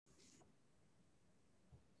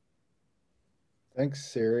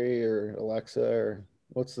Thanks, Siri or Alexa or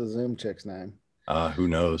what's the Zoom chick's name? Who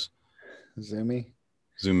knows? Zoomy.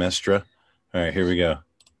 Zoomestra. All right, here we go.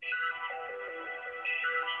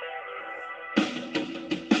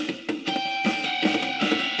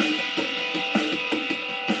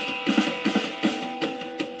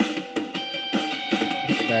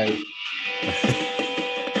 Nice.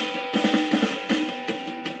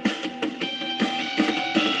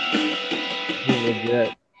 This is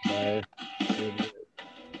legit. Nice. Legit.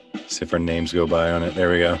 See if our names go by on it. There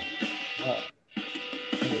we go. Oh,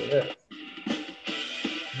 look at this.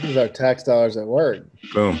 This is our tax dollars at work.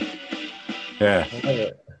 Boom. Yeah, I love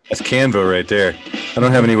it. that's Canva right there. I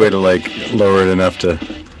don't have any way to like lower it enough to.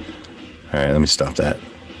 All right, let me stop that.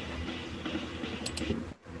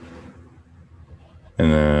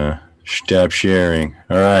 And stop sharing.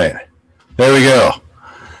 All right, there we go.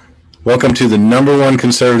 Welcome to the number one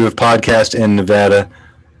conservative podcast in Nevada,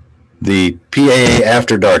 the PAA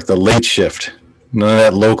After Dark, the late shift. None of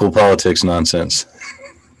that local politics nonsense.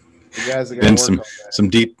 The guys that got to And work some all day. some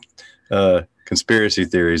deep conspiracy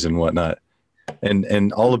theories and whatnot.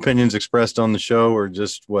 And all opinions expressed on the show are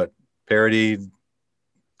just what parody, Yeah.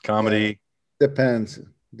 comedy, Depends.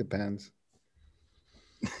 Depends.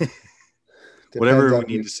 Depends whatever we on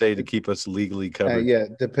need to say to keep us legally covered, yeah,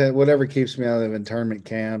 depend whatever keeps me out of internment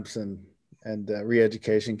camps and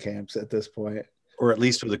re-education camps at this point. or at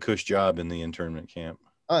least with a cush job in the internment camp.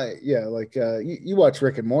 Yeah, like you watch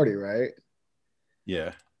Rick and Morty, right?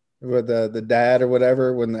 Yeah, With the dad or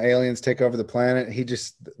whatever, when the aliens take over the planet, he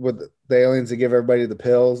just with the aliens that give everybody the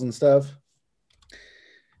pills and stuff.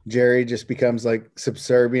 Jerry just becomes like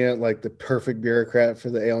subservient, like the perfect bureaucrat for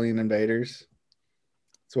the alien invaders.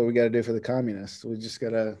 That's what we got to do for the communists. We just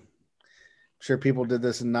got to. Sure, people did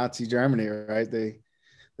this in Nazi Germany, right? They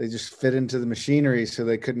just fit into the machinery so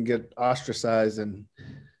they couldn't get ostracized and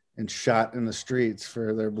shot in the streets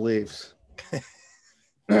for their beliefs.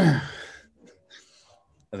 I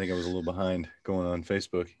think I was a little behind going on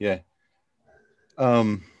Facebook. Yeah.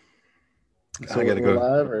 Um, So I got to we're go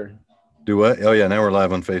live, or do what? Oh yeah, now we're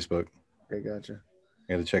live on Facebook. okay, gotcha.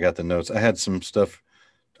 I got to check out the notes. I had some stuff.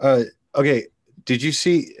 Uh, okay. Did you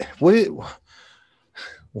see what?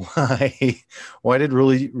 Why? Why did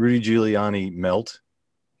Rudy Giuliani melt?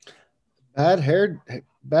 Bad hair,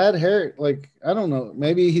 bad hair. Like I don't know.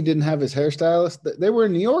 Maybe he didn't have his hairstylist. They were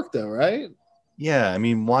in New York though, right? Yeah, I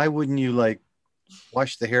mean, why wouldn't you like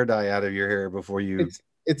wash the hair dye out of your hair before you?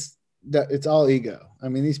 It's it's all ego. I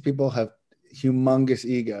mean, these people have humongous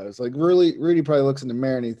egos. Like really, Rudy probably looks in the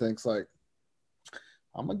mirror and he thinks like,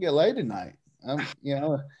 I'm gonna get laid tonight.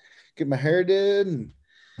 Get my hair did, and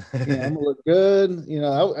I'm gonna look good.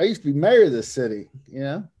 I used to be mayor of this city.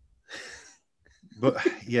 But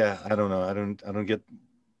yeah, I don't know. I don't get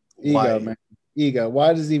Ego, why. man, ego.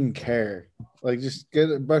 Why does he even care? Like, just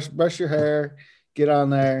brush your hair, get on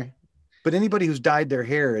there. But anybody who's dyed their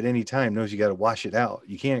hair at any time knows you got to wash it out.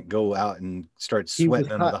 You can't go out and start He was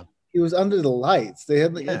sweating under hot. the. He was under the lights. They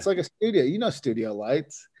had Yeah, it's like a studio. Studio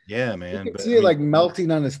lights. yeah, You man. could But see I it mean, like melting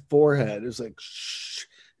on his forehead. It was like shh, it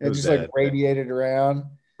and it was just like bad, radiated around.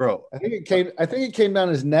 bro. I think it came down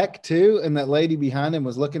his neck too. And that lady behind him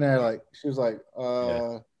was looking at her like she was like, Yeah,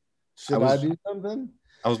 I should I was do something?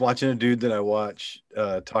 I was watching a dude that I watch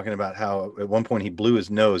talking about how at one point he blew his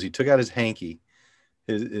nose. He took out his hanky,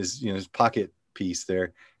 his pocket piece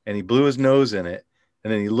there, and he blew his nose in it.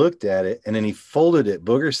 And then he looked at it, and then he folded it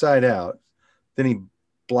booger side out. Then he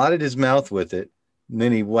blotted his mouth with it, and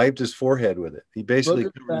then he wiped his forehead with it. He basically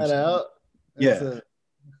Booger covered that himself. out. That's Yeah, a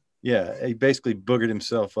yeah. He basically boogered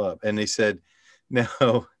himself up. And they said,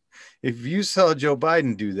 now, if you saw Joe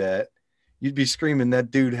Biden do that, you'd be screaming that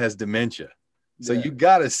dude has dementia. So yeah. you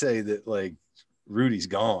got to say that like Rudy's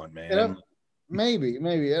gone, You know, man. maybe.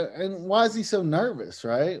 And why is he so nervous,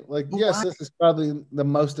 right? Like, But yes, why? this is probably the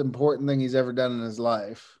most important thing he's ever done in his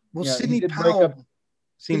life. Well, He Sidney did break up Powell he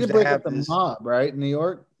seems did to break up have the this. mob, right? In New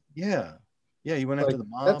York. Yeah, yeah. He went after Like the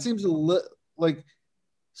that mob. seems like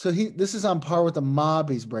so he this is on par with the mob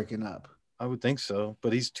he's breaking up. I would think so,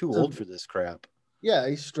 but he's too So old for this crap. yeah,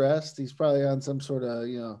 he's stressed. He's probably on some sort of,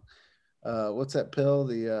 what's that pill?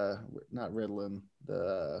 The not Ritalin,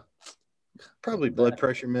 Probably blood the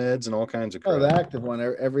pressure meds and all kinds of oh, crap. the active one.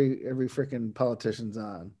 Every freaking politician's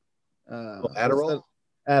on. Oh, What's Adderall.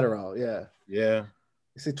 that? Adderall. Yeah, Yeah,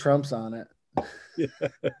 you see Trump's on it. yeah.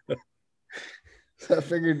 So I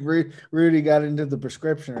figured Rudy got into the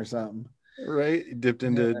prescription or something. Right. He dipped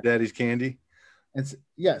into Yeah, Daddy's candy. and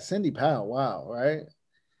yeah, Cindy Powell. Wow, right?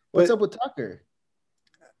 What's But up with Tucker?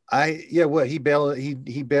 yeah, what he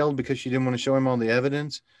bailed because she didn't want to show him all the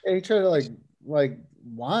evidence. Yeah, he tried to like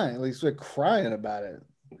whine. Like he's like crying about it.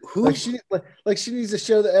 Like who's she needs to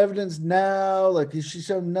show the evidence now. Like she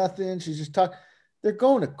showed nothing. She's just talk. They're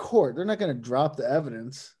going to court. They're not going to drop the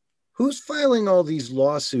evidence. who's filing all these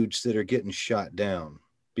lawsuits that are getting shot down?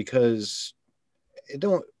 Because it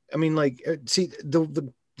don't. I mean, like, see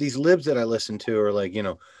these libs that I listen to are like,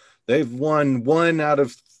 they've won 1 out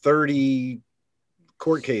of 30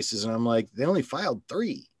 court cases, and I'm like, they only filed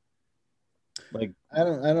 3. Like,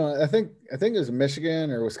 I think it was Michigan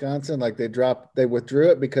or Wisconsin. Like they withdrew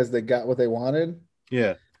it because they got what they wanted.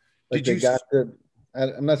 yeah. Like they got the.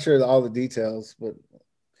 I'm not sure all the details, but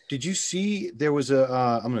Did you see there was a?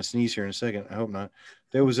 I'm gonna sneeze here in a second. I hope not.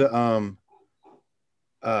 There was a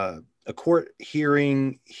court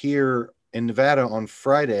hearing here in Nevada on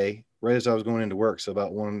Friday, right as I was going into work, so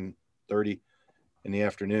about 1:30 in the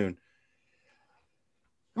afternoon.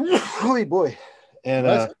 Oh boy!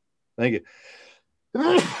 And thank you.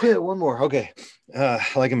 One more. Okay. I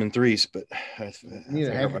like them in threes, but I think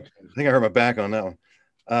I hurt my back on that one.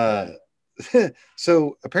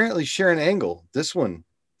 So apparently Sharon Angle, this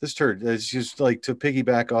turd is just like to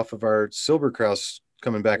piggyback off of our Silberkraus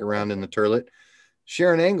coming back around in the turlet.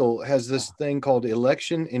 Sharon Angle has this thing called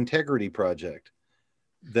Election Integrity Project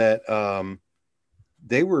that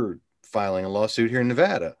they were filing a lawsuit here in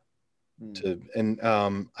Nevada.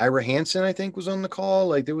 Ira Hansen, I think, was on the call.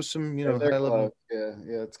 Like there was some, high level. Yeah.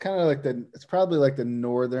 It's kind of like it's probably like the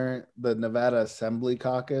Nevada Assembly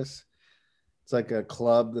Caucus. It's like a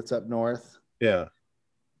club that's up north. Yeah.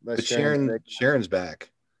 But Sharon's back.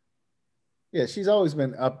 Yeah, she's always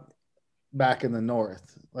been back in the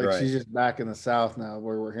north. Like right. She's just back in the south now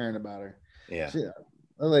where we're hearing about her. Yeah. That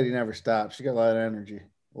lady never stops. She got a lot of energy.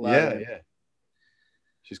 Yeah.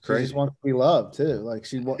 She's crazy. She just wants to be loved too. Like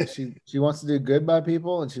she wants to do good by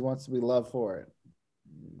people and she wants to be loved for it.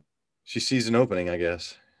 She sees an opening, I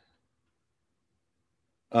guess.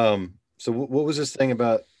 So what was this thing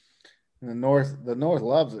about? The North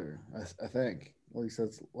loves her, I think. At least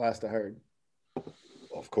that's last I heard.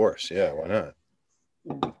 Of course, yeah. Why not?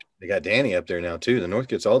 They got Danny up there now too. The North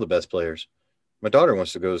gets all the best players. My daughter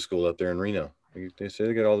wants to go to school up there in Reno. They say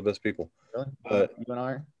they get all the best people. Really?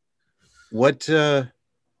 UNR?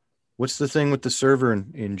 What's the thing with the server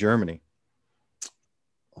in Germany?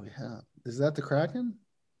 Oh yeah, is that the Kraken?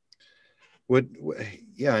 What?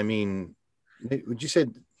 Yeah, I mean, would you say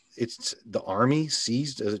it's the Army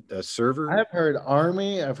seized a server? I've heard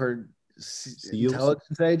Army. I've heard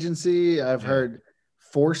intelligence agency. I've heard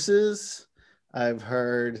forces. I've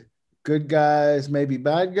heard good guys, maybe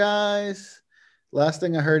bad guys. Last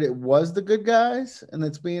thing I heard, it was the good guys, and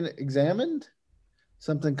it's being examined.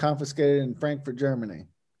 Something confiscated in Frankfurt, Germany.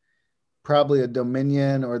 Probably a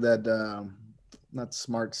Dominion or that, not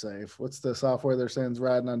Smart Safe. What's the software they're saying is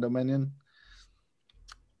riding on Dominion?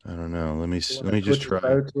 I don't know. Let me just try.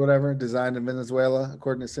 Whatever, designed in Venezuela,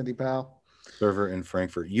 according to Cindy Powell. Server in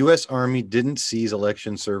Frankfurt. U.S. Army didn't seize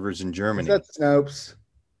election servers in Germany. That's Snopes.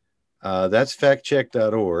 That's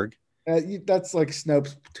factcheck.org. That's like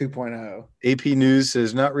Snopes 2.0. AP News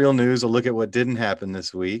says not real news. A look at what didn't happen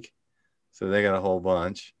this week. So they got a whole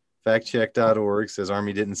bunch. Factcheck.org says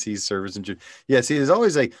Army didn't seize servers in Germany. Yeah, see, there's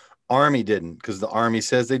always like Army didn't because the Army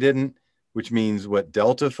says they didn't, which means what?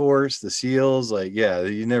 Delta Force, the SEALs, like, yeah,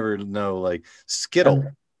 you never know. Like Skittle.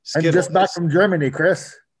 I'm just back from Germany,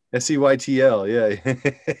 Chris. SEYTL, yeah.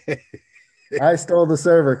 I stole the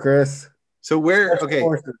server, Chris. So where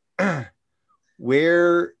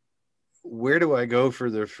do I go for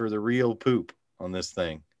the real poop on this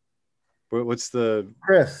thing? What's the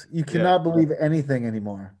Chris? You cannot believe anything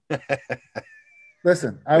anymore.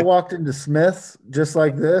 Listen, I walked into Smith's just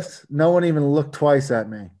like this. No one even looked twice at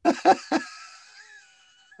me.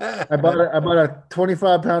 I bought a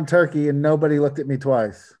 25-pound turkey and nobody looked at me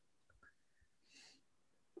twice.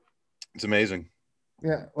 It's amazing.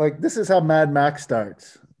 Yeah, like this is how Mad Max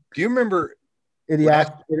starts. Do you remember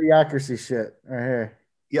idiocracy shit right here?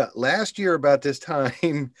 Yeah, last year about this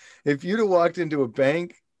time, if you'd have walked into a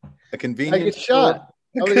bank, a convenience store,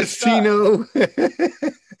 a casino,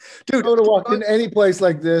 dude, I would have walked into any place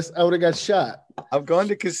like this, I would have got shot. I've gone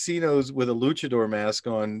to casinos with a luchador mask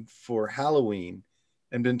on for Halloween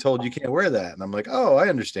and been told you can't wear that, and I'm like, oh, I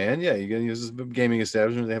understand. Yeah, you can use this gaming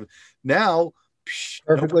establishment. They have now.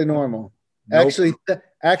 Perfectly normal. Nope.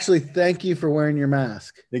 Actually, thank you for wearing your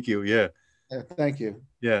mask. Thank you. Yeah. Thank you.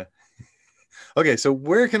 Yeah. Okay, so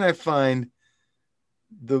where can I find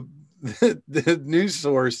the news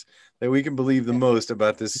source that we can believe the most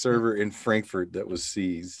about this server in Frankfurt that was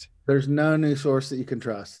seized? There's no news source that you can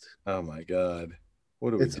trust. Oh my God. What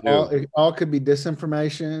do we do? It all could be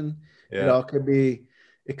disinformation. Yeah.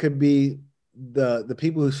 It could be the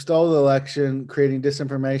people who stole the election, creating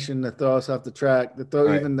disinformation to throw us off the track, to throw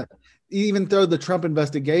Right. even throw the Trump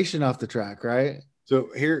investigation off the track, right? So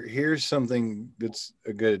here's something that's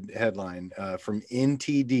a good headline from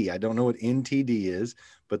NTD. I don't know what NTD is,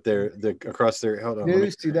 but they're across their. Hold on,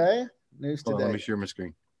 News today. News hold on, let today. me share my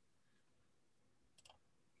screen.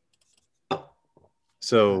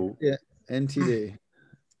 So Yeah, NTD.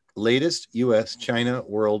 latest U.S. China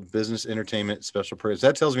World Business Entertainment Special Programs.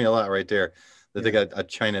 That tells me a lot right there that they got a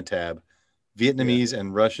China tab, Vietnamese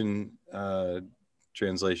and Russian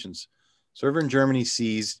translations. Server in Germany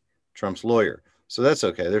seized Trump's lawyer. So that's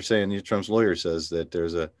okay. They're saying Trump's lawyer says that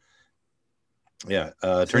there's a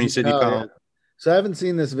attorney Sidney Powell. Yeah. So I haven't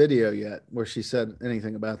seen this video yet where she said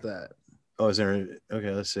anything about that. Oh, is there?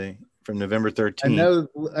 Okay, let's see. From November 13th.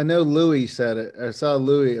 I know Louis said it. I saw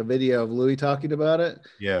a video of Louis talking about it.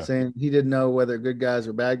 Yeah. Saying he didn't know whether good guys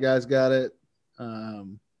or bad guys got it. Scytl,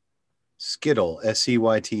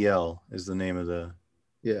 SCYTL is the name of the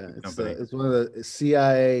it's one of the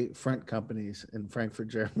CIA front companies in Frankfurt,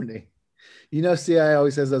 Germany. You know, CIA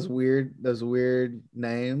always has those weird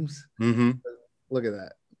names. Mm-hmm. Look at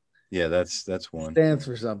that. Yeah, that's one. Stands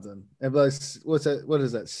for something. And what's that? What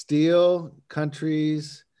is that? Steel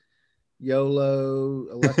countries, YOLO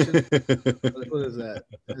election. What is that?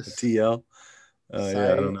 TL. I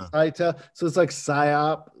don't know. Cytel. So it's like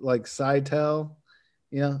PSYOP, like Cytel.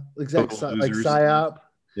 Exactly. Like PSYOP.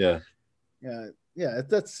 Yeah.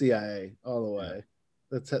 That's CIA all the way.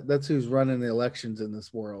 That's who's running the elections in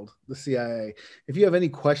this world, the CIA. If you have any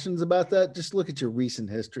questions about that, just look at your recent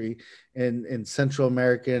history in Central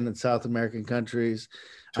American and South American countries,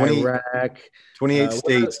 Iraq. 28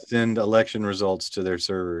 states send election results to their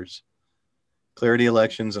servers. Clarity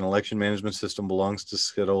Elections, an election management system, belongs to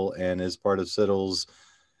Scytl and is part of Scytl's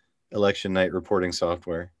election night reporting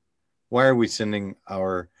software. Why are we sending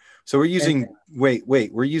our... So we're using... Wait.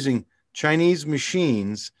 We're using Chinese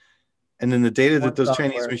machines, and then the data that those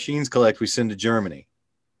Chinese machines collect, we send to Germany.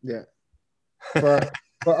 Yeah. For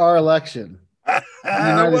our election.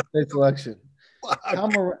 United States election.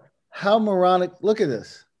 How moronic. Look at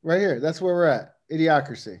this. Right here. That's where we're at.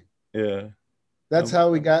 Idiocracy. Yeah. That's how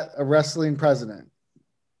we got a wrestling president.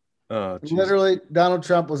 Oh, geez. Literally, Donald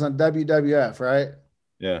Trump was on WWF, right?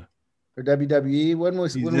 Yeah. Or WWE.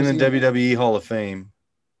 He's in the WWE Hall of Fame.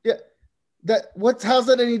 Yeah. How's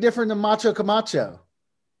that any different than Macho Camacho?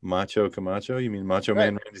 Macho Camacho? You mean Macho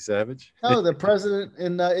Man Randy Savage? No, the president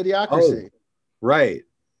in Idiocracy. Oh, right.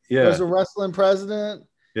 Yeah. There's a wrestling president.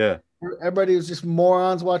 Yeah. Everybody was just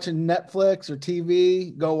morons watching Netflix or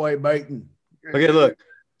TV. Go away, Biden. Okay, look.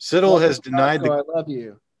 Scytl has denied I love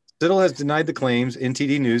you. Scytl has denied the claims.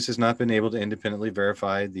 NTD News has not been able to independently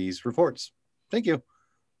verify these reports. Thank you.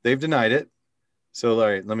 They've denied it. So, all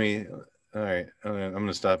right, I'm going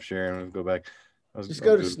to stop sharing. I'm going to go back. Just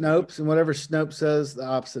go to Snopes, and whatever Snopes says, the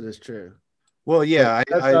opposite is true. Well, yeah.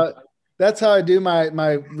 That's how I do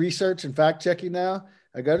my research and fact checking now.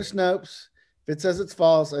 I go to Snopes. If it says it's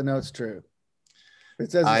false, I know it's true. If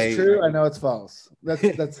it says it's true, I know it's false.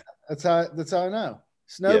 That's how I know.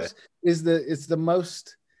 Snopes is the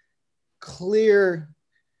most clear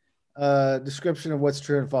description of what's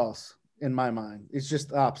true and false in my mind. It's just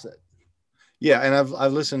the opposite. Yeah, and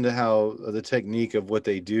I've listened to how the technique of what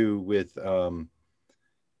they do with so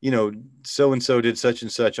and so did such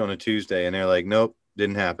and such on a Tuesday, and they're like, nope,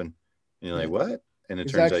 didn't happen. And you're like, what? And it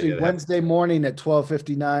turns actually out Wednesday morning at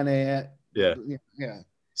 12:59 a.m. Yeah.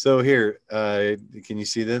 So here, can you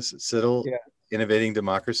see this? Scytl, innovating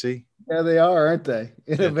democracy. Yeah, they are, aren't they?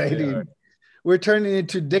 Innovating. Yes, we're turning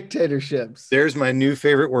into dictatorships. There's my new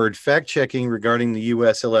favorite word: fact checking regarding the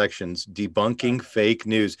U.S. elections, debunking fake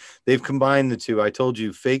news. They've combined the two. I told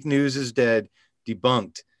you, fake news is dead.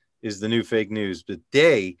 Debunked is the new fake news, but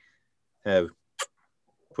they have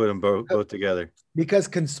put them both together. Because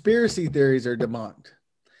conspiracy theories are debunked.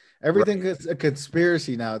 Everything is a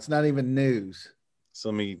conspiracy now. It's not even news.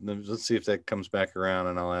 So let's see if that comes back around,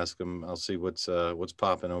 and I'll ask them. I'll see what's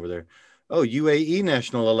popping over there. Oh, UAE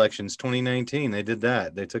national elections 2019. They did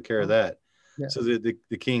that. They took care of that. Yeah. So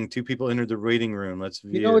the king, two people entered the waiting room. Let's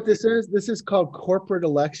view. You know what this is? This is called corporate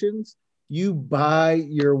elections. You buy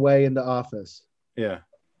your way into office. Yeah.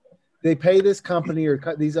 They pay this company or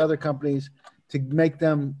these other companies to make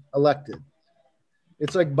them elected.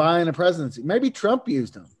 It's like buying a presidency. Maybe Trump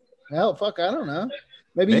used them. Hell, fuck, I don't know.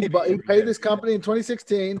 Maybe he paid this company in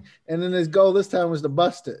 2016, and then his goal this time was to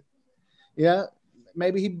bust it. Yeah.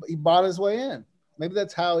 Maybe he bought his way in. Maybe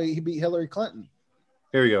that's how he beat Hillary Clinton.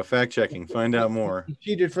 Here we go. Fact checking. Find out more. He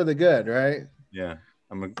cheated for the good, right? Yeah.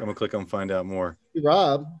 I'm gonna click on find out more. Hey,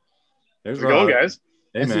 Rob. There's Rob. Going, guys.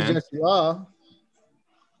 Hey, man. Jesse Law.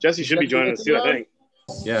 Jesse should be joining us too, I think.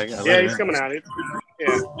 Yeah, yeah, he's coming out. Yeah.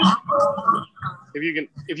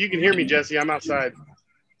 If you can hear me, Jesse, I'm outside.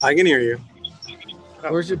 I can hear you.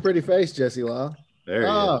 Oh. Where's your pretty face, Jesse Law? There you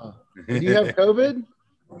go. Do you have COVID?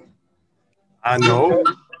 No.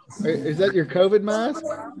 Is that your COVID mask?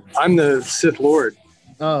 I'm the Sith Lord.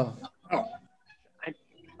 Oh. I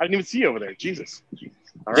didn't even see you over there. Jesus.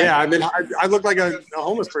 All right. Yeah, I look like a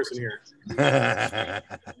homeless person here.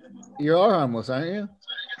 You are homeless, aren't you?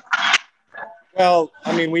 Well,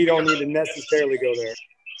 I mean, we don't need to necessarily go there.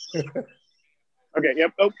 Okay,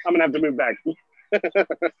 yep. Oh, I'm going to have to move back. All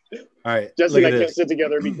right. Jesse and I can't sit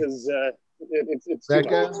together because it's too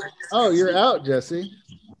much. Oh, you're out, Jesse.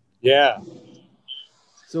 Yeah.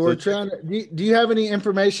 So we're trying to, do you have any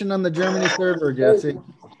information on the Germany server, Jesse?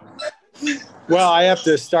 Well, I have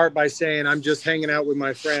to start by saying I'm just hanging out with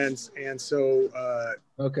my friends. And so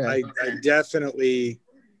okay. I definitely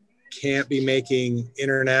can't be making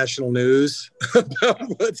international news about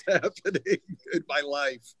what's happening in my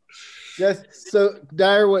life. Yes. So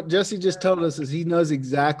Dyer, what Jesse just told us is he knows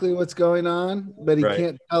exactly what's going on, but he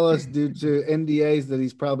can't tell us due to NDAs that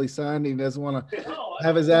he's probably signed. He doesn't want to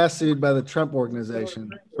have his ass sued by the Trump organization.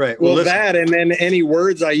 Right. Well, that, and then any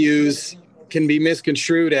words I use can be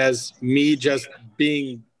misconstrued as me just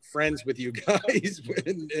being friends with you guys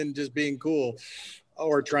and just being cool.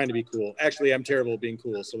 Or trying to be cool. Actually, I'm terrible at being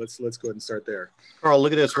cool. So let's go ahead and start there. Carl,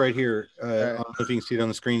 look at this right here. I don't know if you can see it on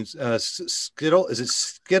the screen. Skittle, is it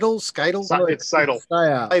Skittle? Skittle? It's Seidel.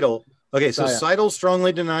 Seidel. Okay, so Seidel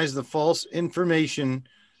strongly denies the false information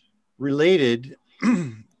related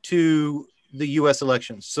to the U.S.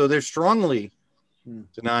 elections. So they're strongly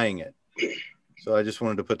denying it. So I just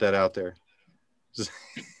wanted to put that out there.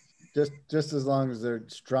 just as long as they're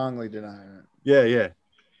strongly denying it. Yeah.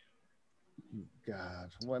 God,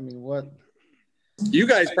 I mean, what? You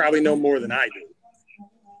guys probably know more than I do.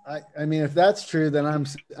 I mean, if that's true, then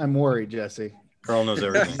I'm worried, Jesse. Carl knows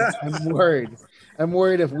everything. I'm worried. I'm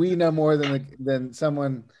worried if we know more than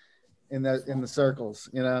someone in the circles.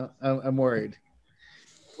 You know, I'm worried.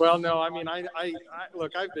 Well, no, I mean, I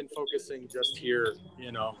look, I've been focusing just here,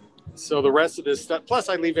 you know. So the rest of this stuff, plus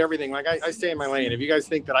I leave everything. Like I stay in my lane. If you guys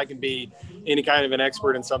think that I can be any kind of an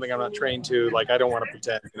expert in something I'm not trained to, like I don't want to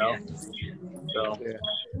pretend, you know.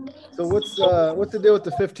 So what's the deal with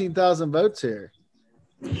the 15,000 votes here?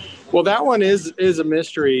 Well, that one is a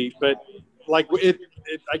mystery, but like it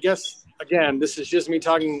I guess again, this is just me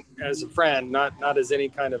talking as a friend, not as any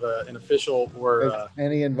kind of an official or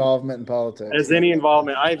any involvement in politics. As any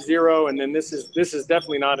involvement, I have zero, and then this is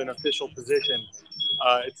definitely not an official position.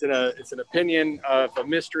 It's an opinion of a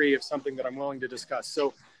mystery of something that I'm willing to discuss.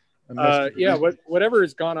 So, whatever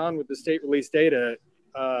has gone on with the state release data,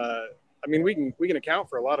 I mean, we can account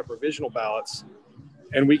for a lot of provisional ballots,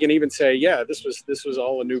 and we can even say, yeah, this was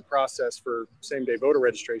all a new process for same day voter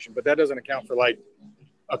registration, but that doesn't account for like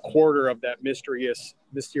a quarter of that mysterious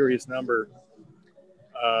number.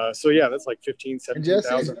 So yeah, that's like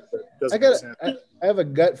 17,000. I have a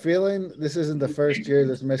gut feeling this isn't the first year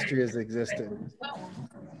this mystery has existed.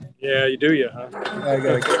 Yeah, you do, huh? I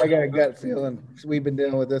got a gut feeling. We've been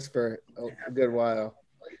dealing with this for a good while.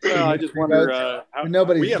 Well, I just wonder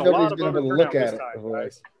nobody's been able to look at it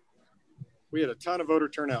before. We had a ton of voter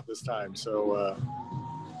turnout this time, so a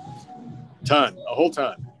whole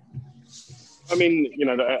ton. I mean, you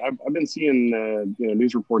know, I've been seeing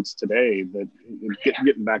news reports today that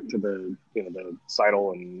getting back to the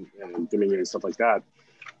Seidel and Dominion and stuff like that.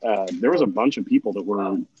 There was a bunch of people that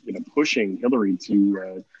were pushing Hillary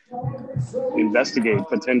to investigate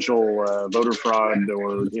potential voter fraud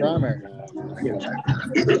or no,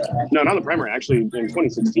 not the primary. Actually, in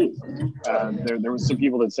 2016, there was some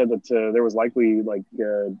people that said that there was likely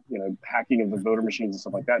hacking of the voter machines and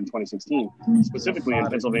stuff like that in 2016, specifically in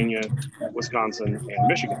Pennsylvania, Wisconsin, and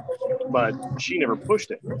Michigan. But she never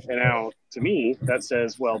pushed it. And now, to me, that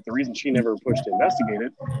says, well, the reason she never pushed to investigate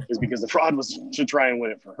it is because the fraud was to try and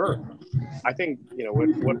win it for her. I think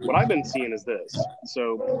what I've been seeing is this.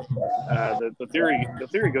 So the theory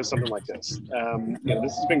goes something like this.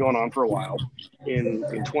 This has been going on for a while. In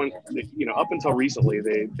up until recently,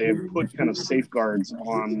 they have put kind of safeguards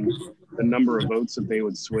on the number of votes that they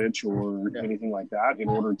would switch or anything like that in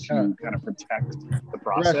order to kind of protect the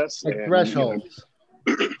process. Thresholds.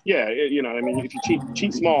 I mean, if you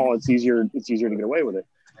cheat small, it's easier to get away with it.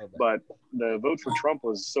 But the vote for Trump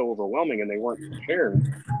was so overwhelming, and they weren't prepared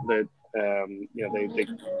that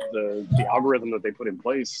the algorithm that they put in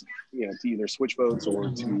place, to either switch votes or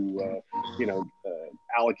to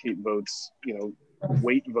allocate votes,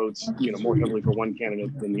 weight votes, more heavily for one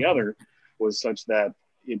candidate than the other, was such that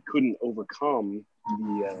it couldn't overcome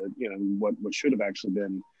the what should have actually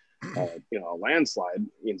been a landslide.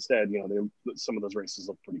 Instead, some of those races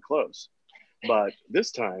looked pretty close. But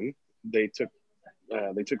this time they took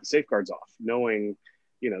the safeguards off, knowing,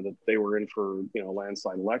 that they were in for, a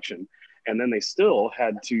landslide election. And then they still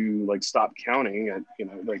had to stop counting at,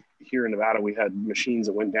 here in Nevada, we had machines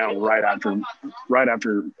that went down right after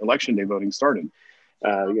election day voting started.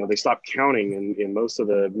 They stopped counting in most of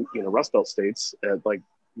the, Rust Belt states at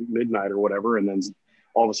midnight or whatever. And then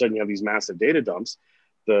all of a sudden you have these massive data dumps.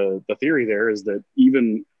 The theory there is that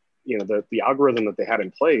even, the algorithm that they had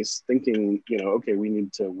in place, thinking, okay, we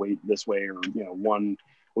need to weight this way, or,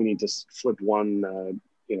 we need to flip one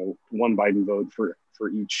Biden vote for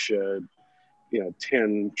each,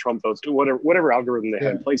 10 Trump votes, whatever algorithm they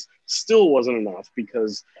had in place, still wasn't enough,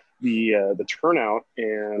 because the turnout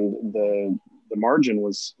and the margin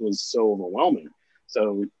was so overwhelming.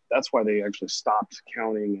 So that's why they actually stopped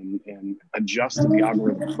counting and adjusted the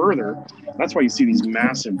algorithm further. That's why you see these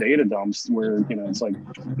massive data dumps where, it's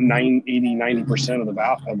 90% of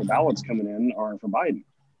the ballots coming in are for Biden.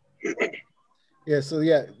 Yeah, so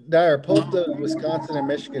Dyer, pull up the Wisconsin and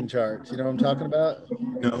Michigan charts. You know what I'm talking about?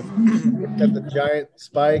 No. Got the giant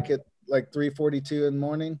spike at 3:42 in the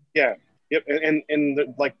morning. Yeah. Yep. And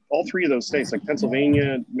all three of those states, like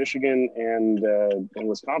Pennsylvania, Michigan, and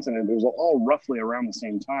Wisconsin, it was all roughly around the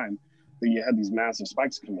same time that you had these massive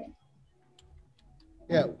spikes come in.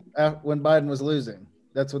 Yeah, when Biden was losing,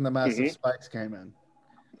 that's when the massive spikes came in.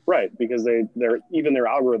 Right, because their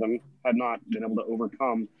algorithm had not been able to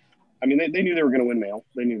overcome. I mean, they knew they were going to win mail.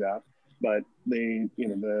 They knew that, but they,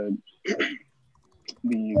 the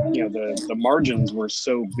margins were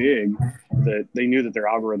so big that they knew that their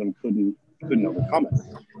algorithm couldn't overcome it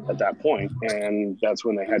at that point, and that's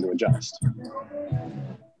when they had to adjust.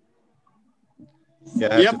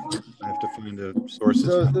 Yeah, I have to find a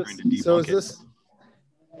sources.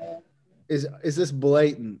 Is this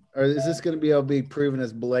blatant, or is this going to be able to be proven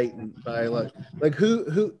as blatant by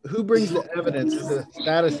who brings the evidence? Is it a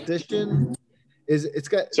statistician?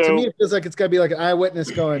 To me it feels like it's got to be like an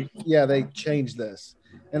eyewitness going, yeah, they changed this.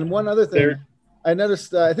 And one other thing I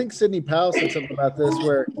noticed, I think Sidney Powell said something about this,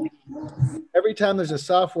 where every time there's a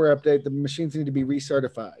software update, the machines need to be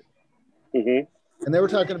recertified. Mm-hmm. And they were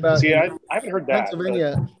talking about, I haven't heard that.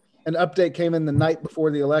 Pennsylvania, an update came in the night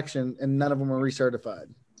before the election, and none of them were recertified.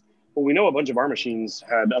 Well, we know a bunch of our machines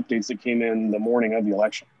had updates that came in the morning of the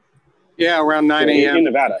election. Yeah, around 9 a.m. in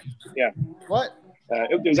Nevada. Yeah. What?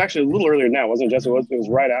 It was actually a little earlier than that, wasn't it, Jesse? It was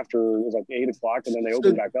right after, it was 8 o'clock, and then they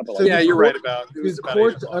opened back up. You're right about it. Do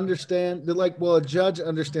courts understand? Will a judge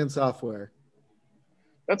understand software?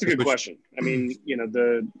 That's a good question. I mean,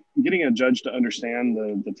 getting a judge to understand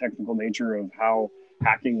the technical nature of how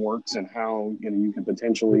hacking works and how you could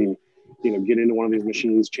potentially get into one of these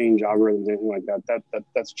machines, change algorithms, anything like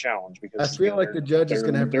that's a challenge, because I feel like the judge is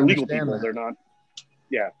going to have to they're legal understand people. that. They're not.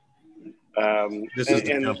 Yeah. This is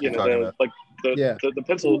the jump you're talking about. The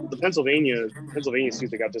Pennsylvania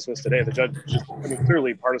suit that got dismissed today, the judge just,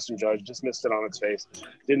 clearly partisan judge, dismissed it on its face,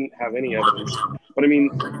 didn't have any evidence. But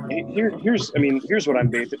here's what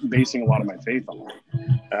I'm basing a lot of my faith on.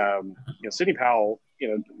 Sidney Powell,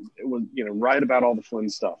 was right about all the Flynn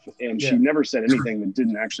stuff, and she never said anything that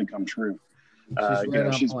didn't actually come true.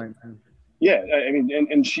 She's point, man. Yeah,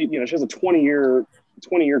 and she, she has a 20-year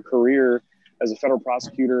career as a federal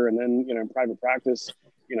prosecutor, and then in private practice.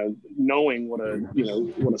 Knowing what a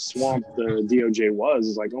swamp the DOJ was,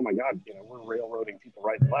 is like, oh my God, we're railroading people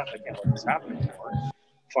right and left. I can't let this happen anymore.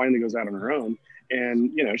 Finally goes out on her own,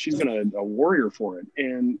 and she's been a warrior for it.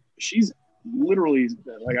 And she's literally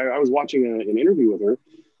I was watching an interview with her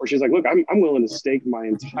where she's like, look, I'm willing to stake my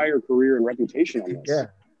entire career and reputation on this. Yeah,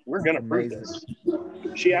 we're gonna prove this.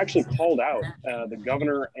 She actually called out the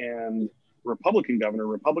governor and Republican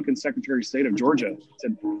Secretary of State of Georgia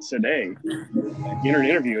today in an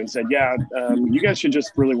interview and said, you guys should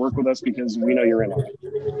just really work with us because we know you're in on it.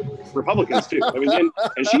 Republicans too.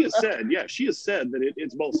 And she has said that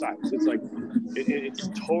it's both sides. It's it's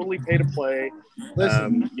totally pay to play.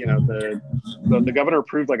 Listen, the governor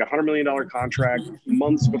approved like $100 million contract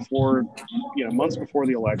months before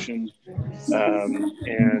the election.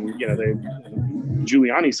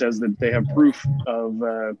 Giuliani says that they have proof of,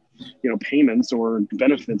 payments or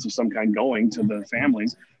benefits of some kind going to the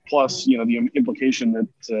families, plus, the implication that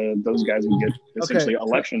those guys would get essentially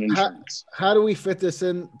election insurance. How do we fit this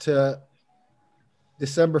into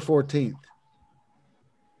December 14th?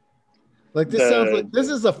 Sounds like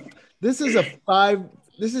this is an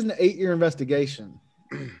 8-year investigation.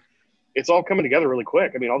 it's all coming together really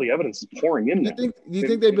quick. I mean, all the evidence is pouring in now. You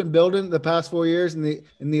think they've been building the past 4 years, and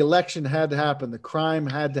the election had to happen, the crime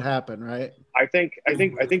had to happen, right? I think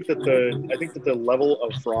that the level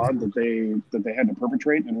of fraud that they had to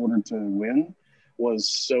perpetrate in order to win was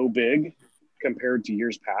so big compared to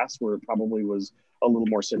years past, where it probably was a little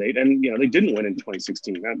more sedate. And they didn't win in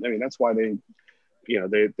 2016. I mean, that's why they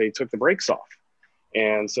took the brakes off.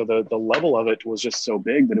 And so the level of it was just so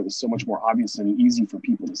big that it was so much more obvious and easy for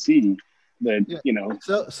people to see that,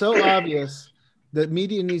 So obvious that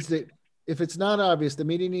media needs to, if it's not obvious, the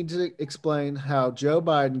media needs to explain how Joe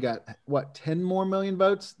Biden got 10 more million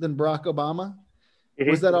votes than Barack Obama. Mm-hmm.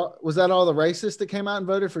 Was that all the racists that came out and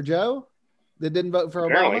voted for Joe that didn't vote for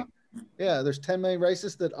Obama? Yeah, there's 10 million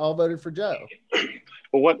racists that all voted for Joe.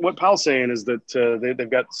 Well, what Powell's saying is that they've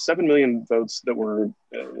got 7 million votes that were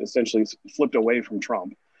essentially flipped away from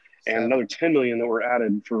Trump, and another 10 million that were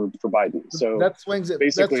added for Biden. So that swings at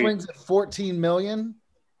 14 million.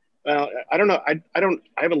 I don't know. I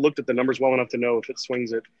haven't looked at the numbers well enough to know if it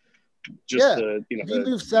swings at just you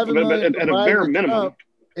move 7 million at a bare minimum.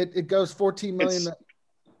 Trump, it goes 14 million.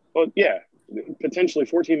 Well, yeah, potentially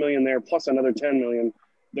 14 million there, plus another 10 million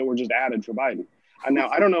that were just added for Biden. And now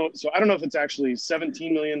I don't know. So I don't know if it's actually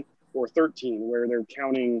 17 million or 13, where they're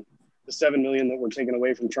counting the 7 million that were taken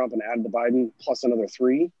away from Trump and added to Biden, plus another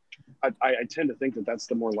 3. I tend to think that that's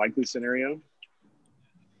the more likely scenario.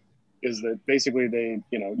 Is that basically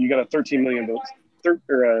you got a 13 million votes,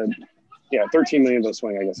 13 million vote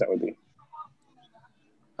swing. I guess that would be.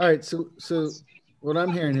 All right. So what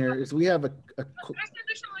I'm hearing here is we have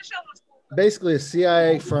basically a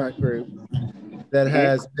CIA front group that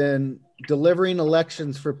has been delivering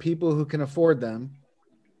elections for people who can afford them.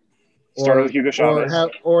 Started with Hugo Chavez.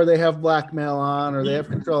 Or they have blackmail on, or they have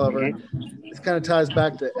control over it. This kind of ties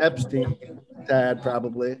back to Epstein, Tad,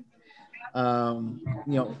 probably.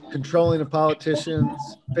 Controlling the politicians,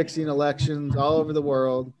 fixing elections all over the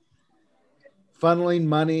world, funneling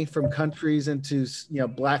money from countries into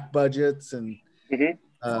black budgets, and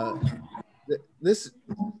this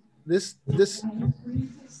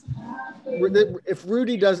if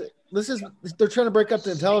Rudy does it, they're trying to break up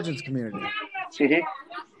the intelligence community. Mm-hmm.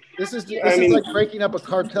 This is like breaking up a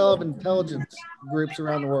cartel of intelligence groups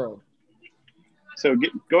around the world. So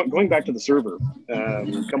going back to the server, a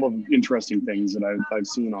couple of interesting things that I've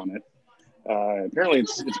seen on it. Apparently,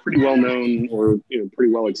 it's pretty well known, or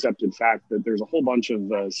pretty well accepted fact that there's a whole bunch of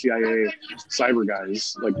CIA cyber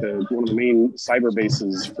guys. Like one of the main cyber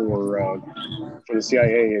bases for the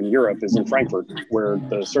CIA in Europe is in Frankfurt, where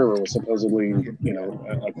the server was supposedly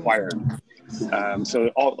acquired. So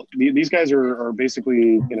all these guys are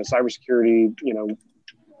basically cybersecurity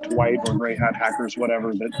white or gray hat hackers,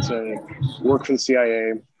 whatever, that work for the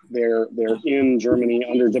CIA. They're in Germany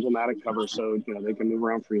under diplomatic cover, so they can move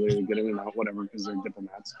around freely and get in and out, whatever, because they're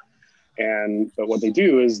diplomats. But what they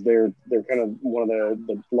do is they're kind of one of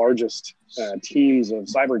the largest teams of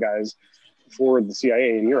cyber guys for the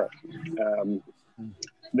CIA in Europe.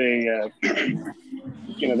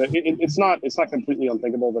 It's not completely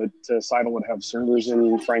unthinkable that Seidel would have servers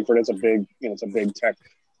in Frankfurt. It's a big tech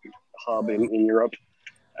hub in Europe.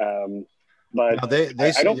 But now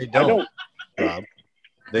they say they don't. Rob.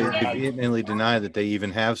 They vehemently deny that they even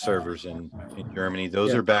have servers in Germany.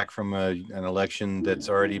 Those are back from an election that's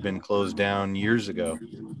already been closed down years ago.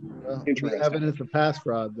 Well, evidence of past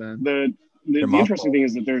fraud. Then the interesting thing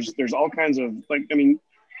is that there's all kinds of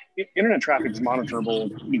internet traffic is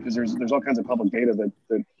monitorable because there's all kinds of public data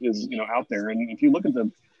that is out there. And if you look at the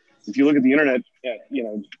internet,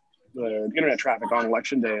 the internet traffic on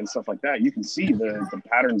election day and stuff like that, you can see the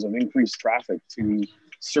patterns of increased traffic to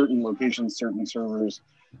certain locations, certain servers.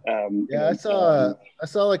 I saw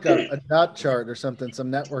like a dot chart or something, some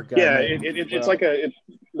network guy. Yeah, it's like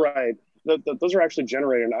right. Those are actually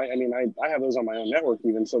generated. I have those on my own network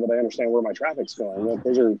even, so that I understand where my traffic's going.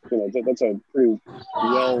 Those are that's a pretty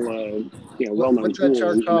well-known tool that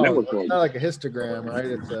chart in the network world. It's not like a histogram, right?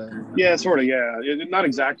 It's sort of, yeah. Not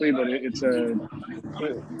exactly, but it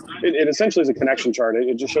essentially is a connection chart.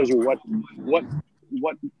 It just shows you what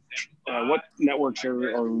networks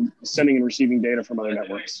are sending and receiving data from other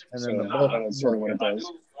networks. And then that's sort of what it does.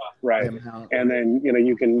 Right. And then,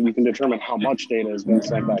 you can determine how much data has been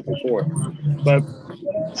sent back and forth. But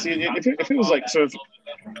see, if it was like, so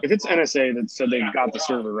if it's NSA that said they got the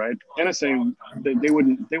server, right? NSA, they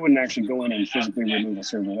wouldn't actually go in and physically remove the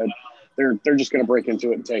server. They're just going to break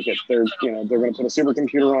into it and take it. They're going to put a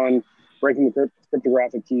supercomputer on, breaking the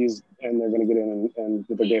cryptographic keys, and they're going to get in and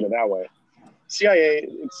get the data that way. CIA,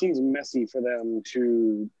 it seems messy for them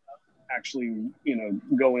to actually,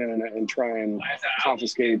 go in and try and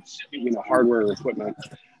confiscate, hardware or equipment.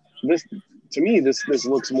 this to me this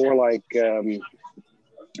looks more like kind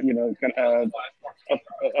of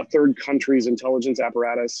a third country's intelligence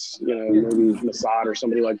apparatus, maybe Mossad or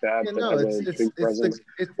somebody like that Yeah, that no, has a big presence,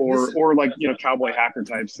 this or like cowboy hacker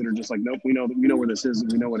types that are just like, nope, we know where this is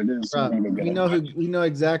and we know what it is. So Rob, we're gonna go get it. we know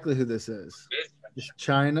exactly who this is. It's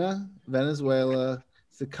China, Venezuela,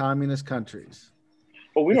 it's the communist countries.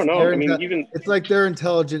 But we don't know. I mean, even it's like their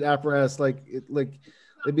intelligent apparatus, like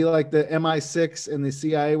it'd be like the MI6 and the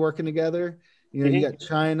CIA working together. You got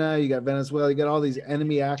China, you got Venezuela, you got all these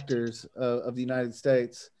enemy actors of the United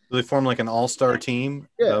States. They form like an all-star team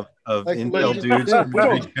of like intel dudes from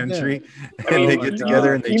every country, and they get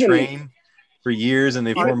together and they train for years, and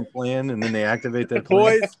they form a plan, and then they activate that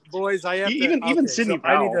plan. Boys, I have even Sidney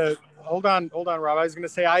Powell. I need to hold on, Rob. I was going to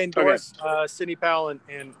say I endorse Sidney Powell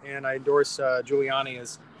and I endorse Giuliani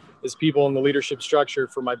as people in the leadership structure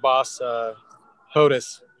for my boss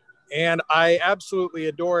POTUS. And I absolutely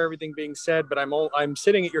adore everything being said, but I'm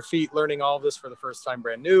sitting at your feet learning all of this for the first time,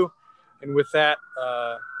 brand new. And with that,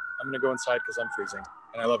 I'm going to go inside because I'm freezing.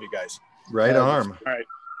 And I love you guys. Right arm. All right.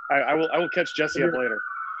 I will catch Jesse up later.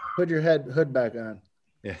 Put your hood back on.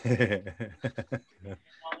 Yeah.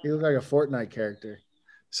 You look like a Fortnite character.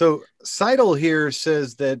 So Seidel here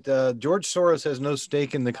says that George Soros has no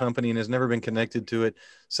stake in the company and has never been connected to it.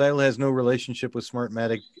 Seidel has no relationship with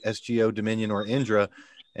Smartmatic, SGO, Dominion, or Indra.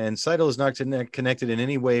 And Seidel is not connected in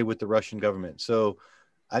any way with the Russian government. So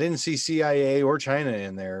I didn't see CIA or China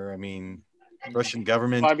in there. I mean, Russian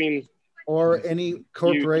government. I mean, or any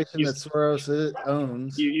corporation that Soros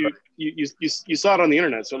owns. You saw it on the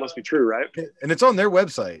internet, so it must be true, right? And it's on their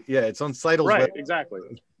website. Yeah, it's on Seidel's website. Right,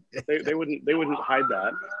 exactly. They wouldn't hide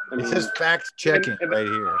that. I mean, it says fact checking right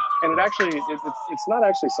here. And it actually it's not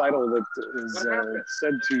actually Seidel that is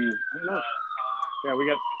said to. I don't know. Yeah, we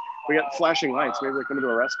got flashing lights. Maybe they're coming to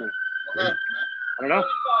arrest me. I don't know.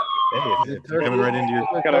 Hey, if they're coming right into your.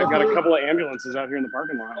 Got a couple of ambulances out here in the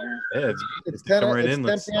parking lot here. Yeah, it's 10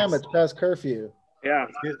 p.m. It's past curfew. Yeah.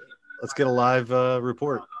 Let's get a live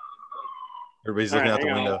report. Everybody's looking out the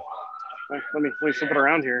window. Let me flip it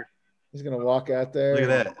around here. He's gonna walk out there. Look at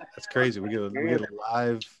that. That's crazy. We get a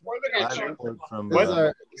live report from. This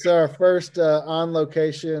is our first on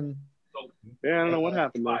location. Yeah, I don't know what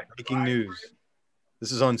happened there. Breaking news.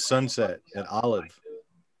 This is on Sunset at Olive.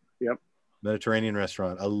 Yep. Mediterranean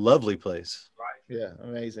restaurant. A lovely place. Yeah,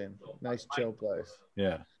 amazing. Nice chill place.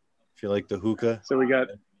 Yeah. If you like the hookah. So we got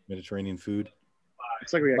Mediterranean food.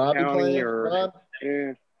 Looks like we got County or Bob?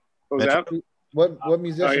 Yeah. What was that? What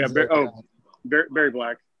musicians? Oh yeah, Barry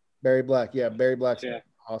Black. Barry Black. Yeah, Barry Black's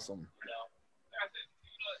awesome.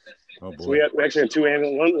 Oh boy. So we actually had two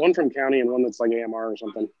ambulances, one from County and one that's like AMR or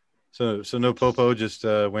something. So no popo, just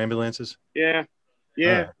ambulances? Yeah.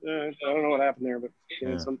 I don't know what happened there, but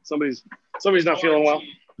somebody's not feeling well.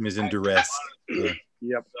 He's in duress. Yeah.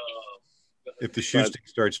 Yep. If the shoe stick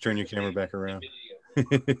starts, turn your camera back around.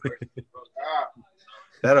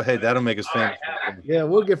 That'll make us famous. Yeah,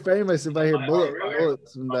 we'll get famous if I hear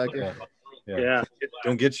bullets in the back here. Yeah.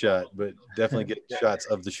 Don't get shot, but definitely get shots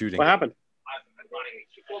of the shooting. What happened?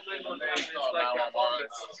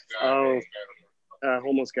 Oh,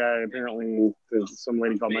 homeless guy. Apparently, there's some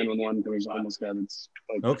lady called 911. There's a homeless guy that's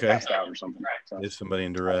like passed out or something. So. Is somebody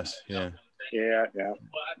in duress? Yeah. Yeah.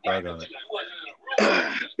 Right on it.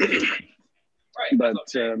 But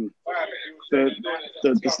the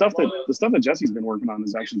stuff that Jesse's been working on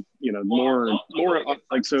is actually more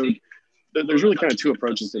like so. There's really kind of two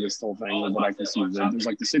approaches to this whole thing that I can see. There's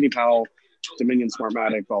like the Sidney Powell, Dominion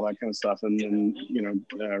Smartmatic, all that kind of stuff, and then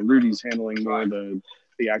Rudy's handling more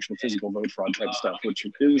the actual physical vote fraud type stuff, which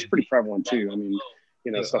is pretty prevalent too. I mean,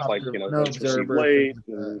 stuff like votes received late,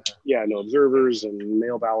 no observers, and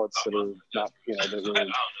mail ballots that are not that are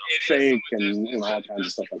fake, and all kinds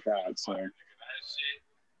of stuff like that. So.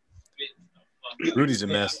 Rudy's a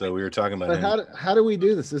mess, though. We were talking about him. How do we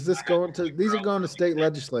do this? Is this going to? These are going to state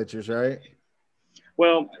legislatures, right?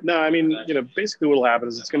 Well, no. I mean, basically, what'll happen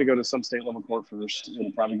is it's going to go to some state level court first.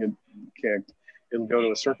 It'll probably get kicked. It'll go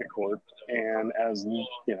to a circuit court, and as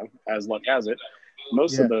luck has it,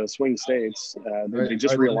 most of the swing states they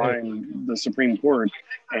just realign the Supreme Court,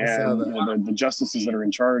 and the justices that are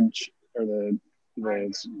in charge, or the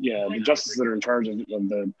justices that are in charge of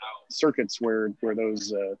the circuits where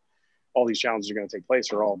those all these challenges are going to take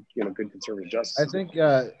place are all good conservative justices. I think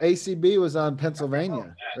ACB was on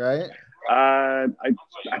Pennsylvania, right? I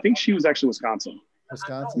think she was actually Wisconsin,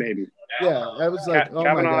 maybe. Yeah, I was like, oh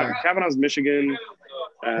my God. Kavanaugh's Michigan.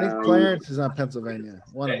 I think Clarence is on Pennsylvania.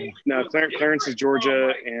 One of them. No, Clarence is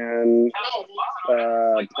Georgia, and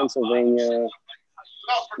Pennsylvania.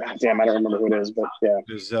 Damn, I don't remember who it is, but yeah.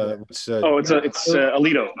 It's, It's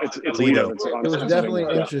Alito. It's Alito. It was definitely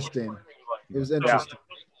interesting. It was interesting.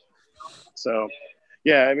 So,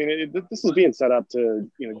 yeah, I mean, this is being set up to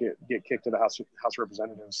get kicked to the House of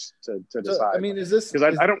Representatives to decide. So, I mean, is this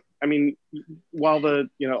because I don't? I mean, while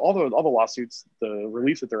all the lawsuits, the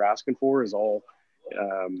relief that they're asking for is all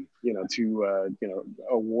to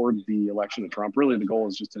award the election to Trump. Really, the goal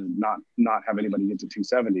is just to not have anybody get to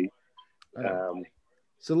 270.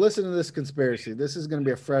 So listen to this conspiracy. This is going to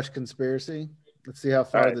be a fresh conspiracy. Let's see how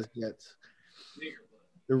far this gets.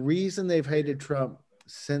 The reason they've hated Trump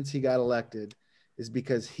since he got elected is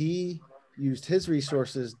because he used his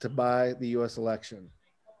resources to buy the U.S. election.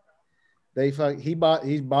 He bought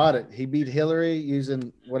it. He beat Hillary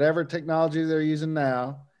using whatever technology they're using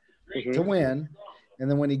now to win. And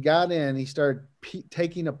then when he got in, he started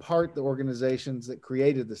taking apart the organizations that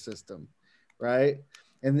created the system, right?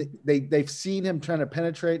 And they've seen him trying to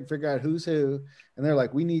penetrate and figure out who's who. And they're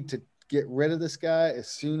like, we need to get rid of this guy as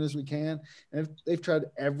soon as we can. And they've tried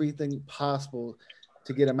everything possible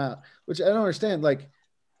to get him out, which I don't understand. Like,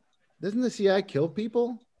 doesn't the CIA kill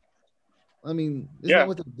people? I mean, isn't that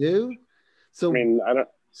what they do? So, I mean, I don't.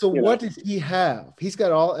 So what does he have? He's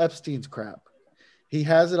got all Epstein's crap. He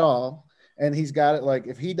has it all. And he's got it. Like,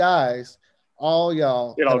 if he dies, all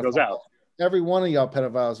y'all, it all goes out. Every one of y'all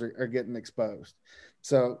pedophiles are getting exposed.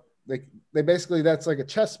 So they basically, that's like a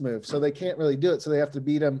chess move. So they can't really do it. So they have to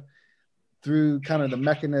beat him through kind of the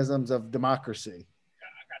mechanisms of democracy.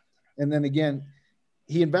 And then again,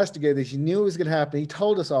 he investigated this. He knew it was going to happen. He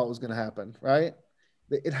told us all it was going to happen, right?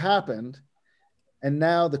 It happened. And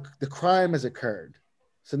now the crime has occurred.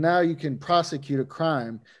 So now you can prosecute a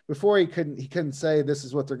crime. Before he couldn't say this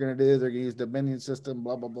is what they're going to do. They're going to use the Dominion system,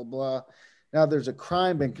 blah, blah, blah, blah. Now there's a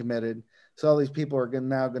crime been committed. So all these people are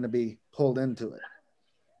now going to be pulled into it.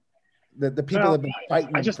 The people have been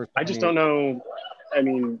fighting. I just don't know. I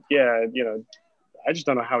mean, yeah, I just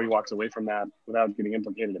don't know how he walks away from that without getting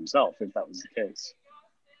implicated himself, if that was the case.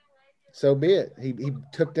 So be it. He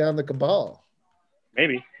took down the cabal.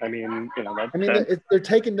 Maybe. I mean, they're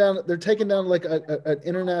taking down like an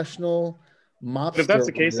international mobster. But if that's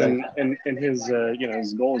the case, and his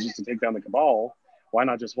his goal is just to take down the cabal, why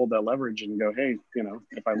not just hold that leverage and go, hey,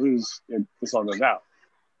 if I lose, this all goes out.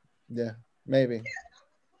 Yeah, maybe.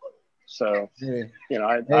 So maybe.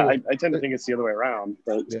 I tend to think it's the other way around,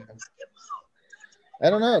 but yeah. I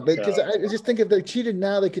don't know, because I just think if they cheated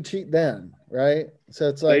now, they could cheat then, right? So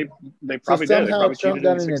it's like they probably did. They probably Trump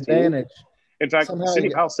got an advantage. In fact,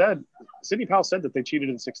 Sidney Powell said that they cheated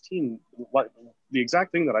in 16. What the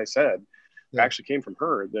exact thing that I said actually came from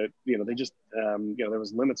her. That they just there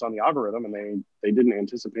was limits on the algorithm, and they didn't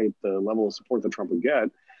anticipate the level of support that Trump would get,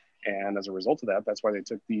 and as a result of that, that's why they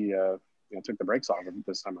took the brakes off of it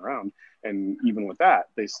this time around. And even with that,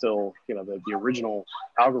 they still the original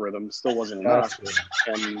algorithm still wasn't enough,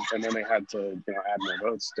 and then they had to add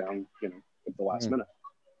more votes down at the last minute.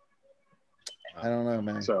 I don't know,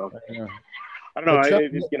 man. So. I don't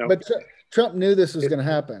know. But Trump knew this was going to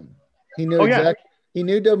happen. He knew He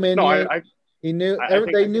knew Dominion. No, he knew.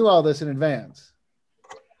 They knew all this in advance.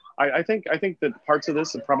 I think that parts of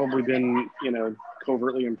this have probably been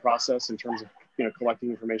covertly in process in terms of collecting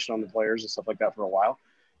information on the players and stuff like that for a while,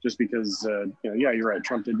 just because you're right.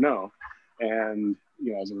 Trump did know, and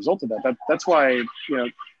as a result of that's why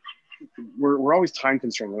we're always time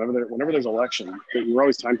constrained whenever there's election. We're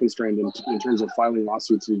always time constrained in terms of filing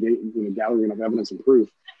lawsuits and gathering enough evidence and proof.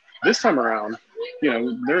 This time around, there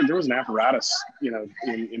was an apparatus,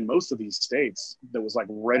 in most of these states that was like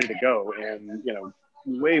ready to go, and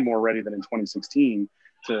way more ready than in 2016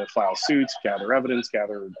 to file suits, gather evidence,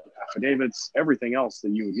 gather affidavits, everything else that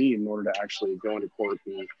you would need in order to actually go into court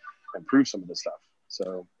and prove some of this stuff.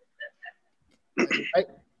 So.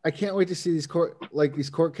 I can't wait to see these court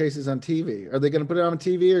cases on TV. Are they going to put it on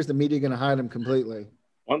TV, or is the media going to hide them completely?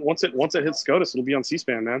 Once it hits SCOTUS, it'll be on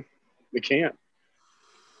C-SPAN, man. They can't.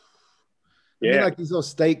 I mean, like these little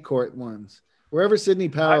state court ones, wherever Sidney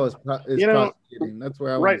Powell is prosecuting. That's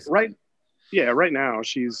where I want to right. Yeah, right now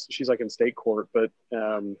she's like in state court, but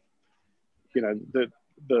the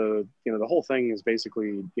whole thing is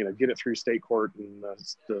basically get it through state court and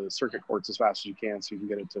the circuit courts as fast as you can, so you can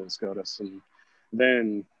get it to SCOTUS, and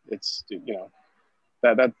then it's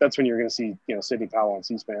that's when you're going to see Sidney Powell on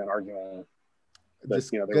C-SPAN arguing that it's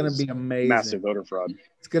going to be amazing, massive voter fraud.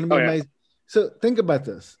 It's going to be amazing. So think about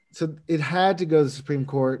this. So it had to go to the Supreme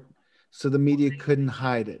Court, so the media couldn't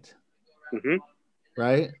hide it,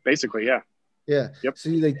 right? Basically, yeah. Yeah. Yep. So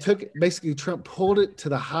they basically Trump pulled it to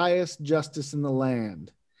the highest justice in the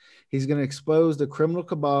land. He's going to expose the criminal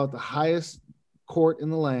cabal at the highest court in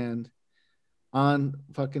the land. on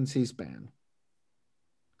fucking C-SPAN.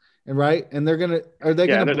 And right, and are they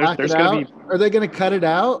Yeah, gonna black there's it gonna out? Are they gonna cut it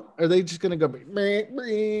out? Are they just gonna go? Yeah.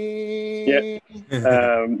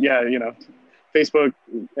 Yeah, Facebook,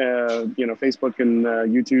 Facebook and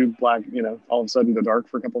YouTube black, all of a sudden go dark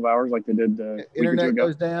for a couple of hours like they did a week or two Internet ago.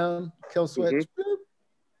 goes down, kill switch. Boop.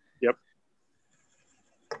 Yep.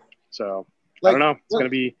 So I Like, don't know. It's what- gonna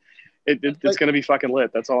be it's gonna be fucking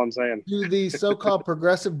lit. That's all I'm saying. Do these so-called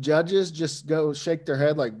progressive judges just go shake their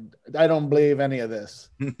head like, I don't believe any of this?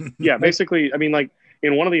 Yeah, basically, I mean, like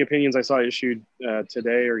in one of the opinions I saw issued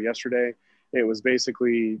today or yesterday, it was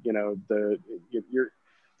basically, the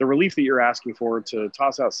relief that you're asking for to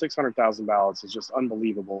toss out 600,000 ballots is just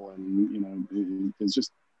unbelievable, and it's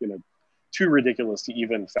just too ridiculous to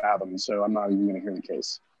even fathom. So I'm not even going to hear the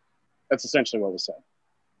case. That's essentially what was said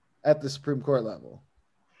At the Supreme Court level.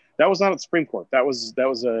 That was not at the Supreme Court. I believe that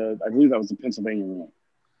was the Pennsylvania ruling,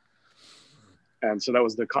 and so that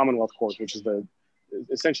was the Commonwealth Court, which is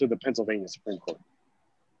essentially the Pennsylvania Supreme Court,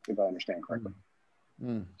 if I understand correctly.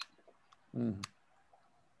 But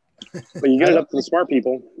you get it up to the smart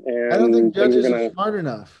people, and I don't think judges are are smart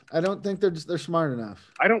enough. I don't think they're smart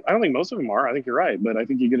enough. I don't think most of them are. I think you're right, but I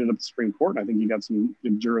think you get it up to the Supreme Court, and I think you got some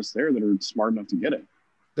good jurists there that are smart enough to get it.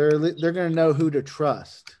 They're going to know who to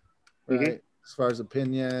trust, right? Mm-hmm. As far as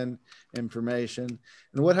opinion, information,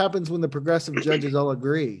 and what happens when the progressive judges all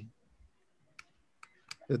agree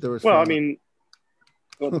that there was? Well, fraud? I mean,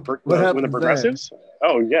 when the happens progressives? then?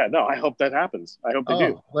 Oh yeah, no, I hope that happens. I hope they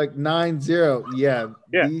do. Like 9-0. Yeah.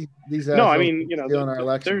 These no, I mean, stealing our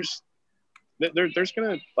election. There's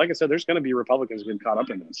gonna, like I said, there's gonna be Republicans who get caught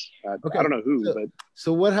up in this. Okay. I don't know who, but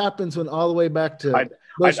so what happens when all the way back to I'd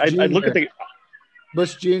look at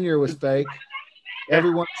Bush Jr. was fake.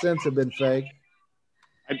 Everyone since have been fake.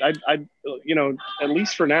 I at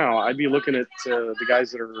least for now, I'd be looking at the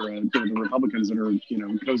guys that are the Republicans that are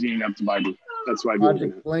cozying up to Biden. That's why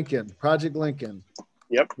Project Lincoln.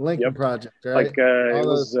 Yep. Lincoln Project. Right? Like it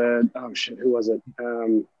was oh shit, who was it?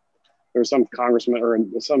 There was some congressman or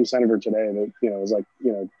some senator today that was like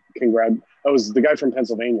That was the guy from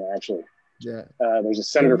Pennsylvania actually. Yeah. There's a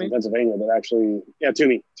senator from Pennsylvania that actually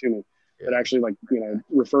Toomey. That actually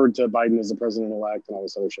referred to Biden as the president-elect and all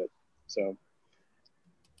this other shit. So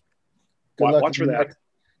watch for that.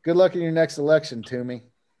 Good luck in your next election, Toomey.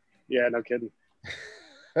 Yeah, no kidding.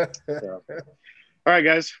 So. All right,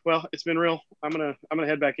 guys. Well, it's been real. I'm gonna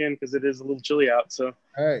head back in because it is a little chilly out. So,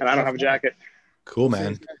 all right, and I don't have a jacket. Cool,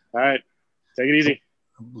 man. All right, take it easy.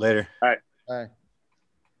 Later. All right. Bye.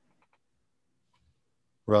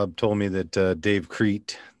 Rob told me that Dave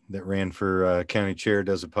Crete, that ran for county chair,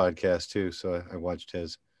 does a podcast too. So I watched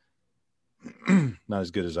his. Not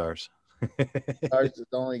as good as ours. Ours is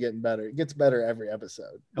only getting better. It gets better every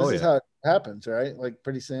episode. This is how it happens, right? Like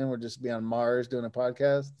pretty soon we'll just be on Mars doing a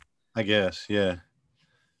podcast. I guess, yeah.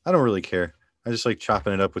 I don't really care. I just like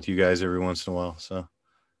chopping it up with you guys every once in a while. So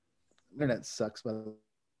internet sucks, by the way.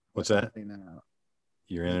 What's that?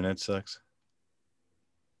 Your internet sucks.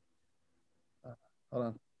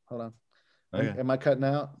 Hold on. Okay. Am I cutting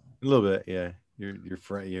out? A little bit, yeah. You're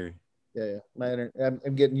Yeah.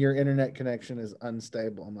 I'm getting your internet connection is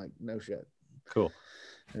unstable. I'm like, no shit. Cool.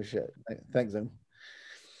 No shit. Thanks, Zoom.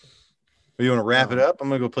 Well, you want to wrap it up? I'm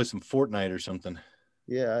gonna go play some Fortnite or something.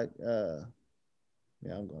 Yeah.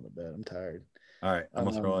 I'm going to bed. I'm tired. All right, I'm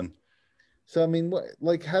gonna throw in. So I mean, what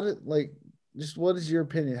is your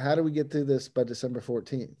opinion? How do we get through this by December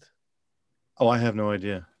 14th? Oh, I have no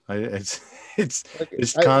idea. It's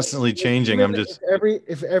constantly changing.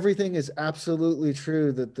 If everything is absolutely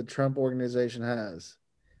true that the Trump organization has,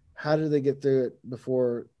 how do they get through it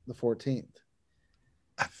before the 14th?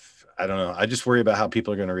 I don't know. I just worry about how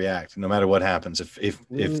people are going to react no matter what happens. If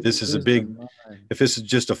this is if this is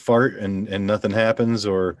just a fart and nothing happens,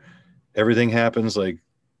 or everything happens, like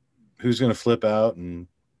who's going to flip out? And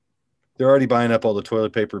they're already buying up all the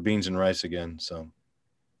toilet paper, beans, and rice again. So,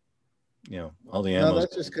 all the ammo. No,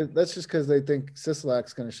 that's just because they think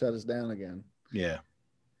Sisolak's going to shut us down again. Yeah.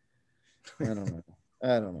 I don't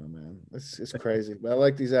know, man. It's crazy. But I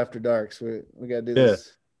like these after darks. We got to do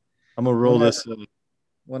this. I'm gonna roll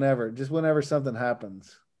whenever something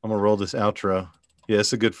happens. I'm gonna roll this outro. Yeah,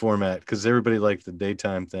 it's a good format because everybody liked the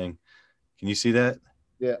daytime thing. Can you see that?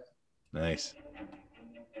 Yeah. Nice.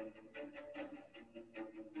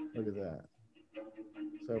 Look at that.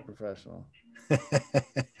 So professional.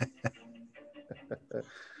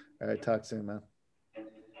 All right, talk soon, man.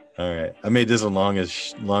 All right, I made this one long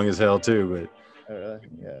as hell too, but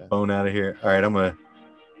yeah. Phone out of here. All right, I'm gonna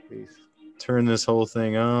Peace. Turn this whole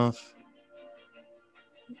thing off.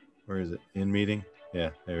 Where is it? In meeting? Yeah,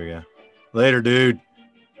 there we go. Later, dude.